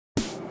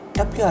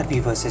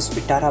WRV versus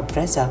Vitara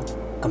Brezza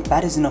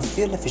Comparison of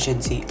Fuel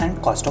Efficiency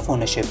and Cost of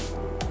Ownership.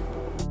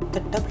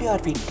 The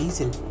WRV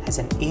diesel has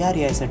an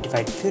ARAI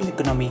certified fuel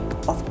economy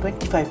of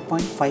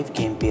 25.5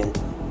 kmpl,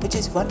 which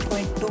is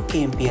 1.2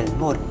 kmpl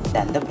more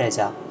than the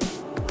Brezza.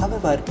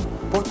 However,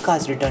 both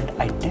cars returned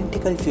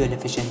identical fuel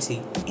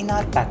efficiency in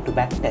our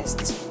back-to-back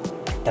tests.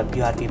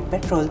 WRV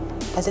petrol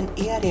has an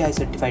ARAI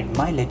certified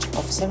mileage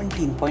of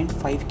 17.5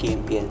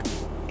 kmpl.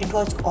 It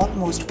was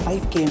almost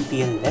 5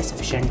 kmpl less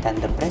efficient than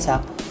the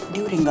Brezza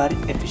during our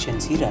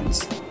efficiency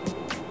runs.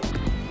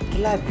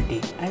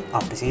 Reliability and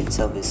after-sales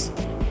service.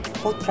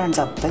 Both brands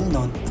are well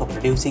known for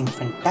producing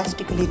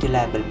fantastically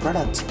reliable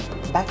products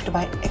backed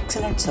by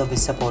excellent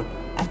service support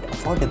at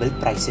affordable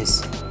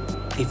prices.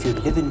 If you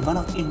live in one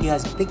of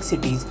India's big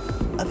cities,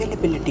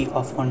 availability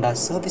of Honda's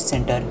service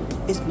center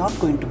is not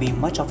going to be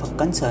much of a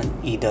concern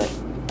either.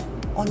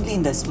 Only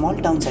in the small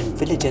towns and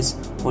villages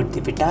would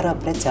the Vitara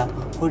Brezza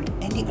hold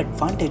any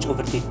advantage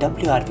over the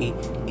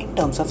WRV in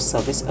terms of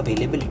service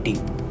availability.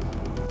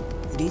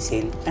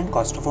 Resale and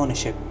cost of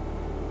ownership.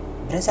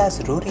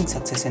 Brezza's roaring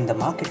success in the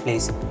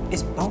marketplace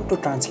is bound to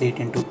translate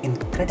into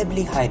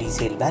incredibly high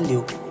resale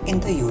value in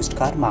the used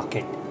car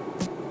market.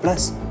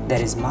 Plus,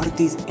 there is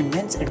Maruti's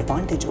immense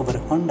advantage over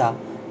Honda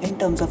in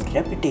terms of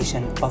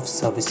reputation of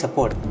service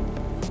support.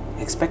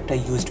 Expect a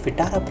used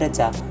Vitara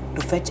Brezza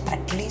to fetch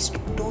at least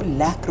 2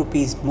 lakh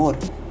rupees more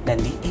than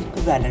the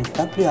equivalent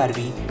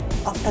WRV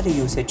after a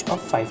usage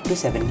of 5 to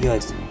 7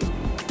 years.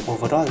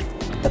 Overall,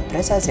 the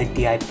Brezza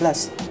ZDI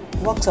Plus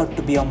works out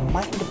to be a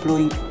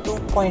mind-blowing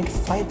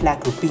 2.5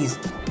 lakh rupees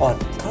or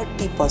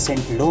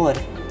 30% lower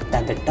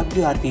than the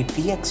WRV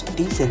VX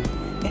diesel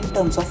in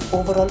terms of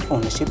overall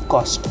ownership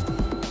cost.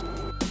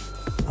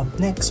 Up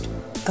next,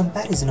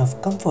 comparison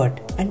of comfort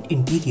and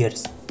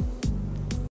interiors.